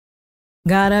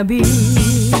Gotta be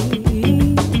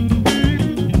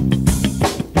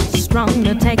strong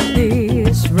to take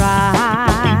this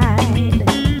ride.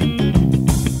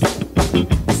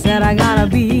 Said I gotta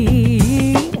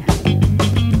be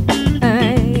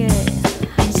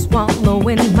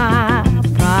swallowing my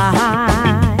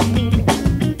pride.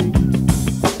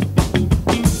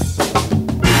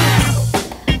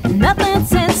 Nothing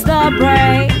since the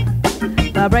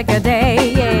break of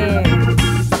day, yeah.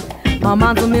 My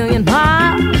mind's a million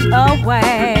miles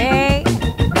away.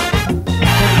 The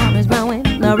sun is growing,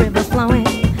 the river's flowing,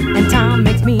 and time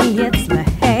makes me its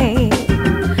behave.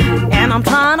 And I'm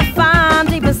trying to find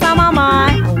deep inside my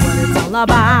mind what it's all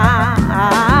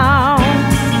about.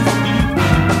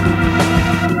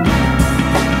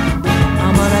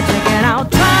 I'm gonna check it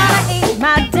out, try to eat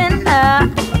my dinner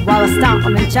while a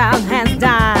starving child has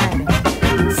died.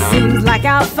 Seems like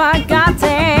I've forgotten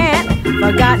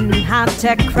how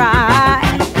to cry.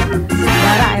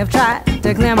 But I have tried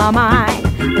to clear my mind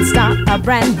and start a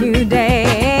brand new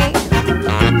day.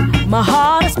 My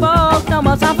heart is spoke, no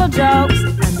more time for jokes,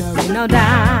 and there ain't no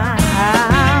doubt.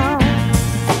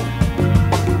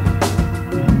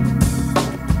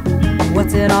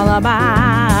 What's it all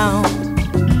about?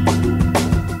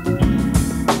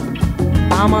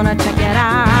 I'm gonna check it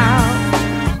out.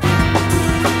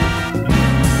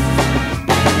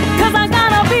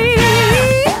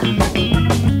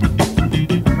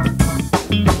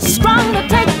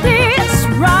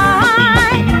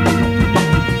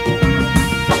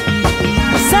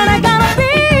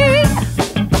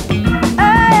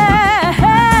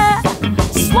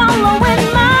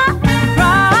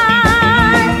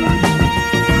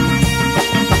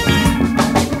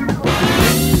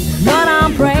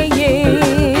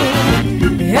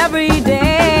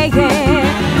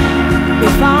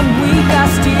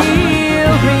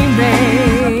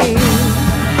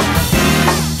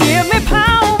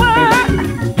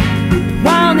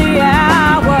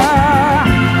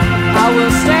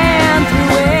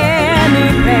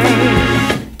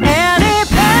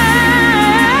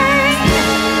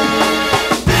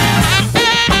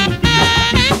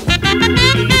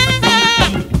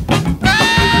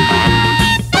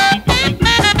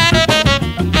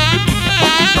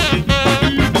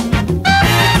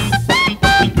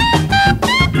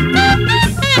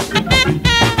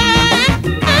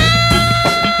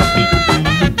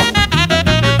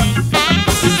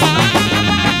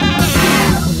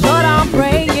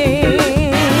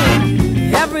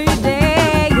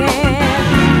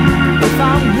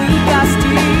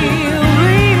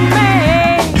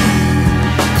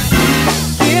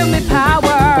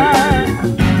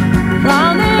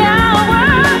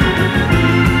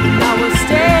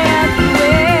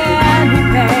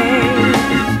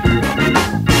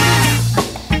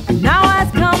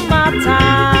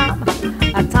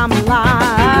 Time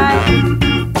alive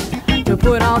to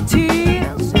put all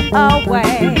tears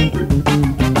away.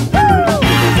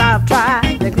 'Cause I've tried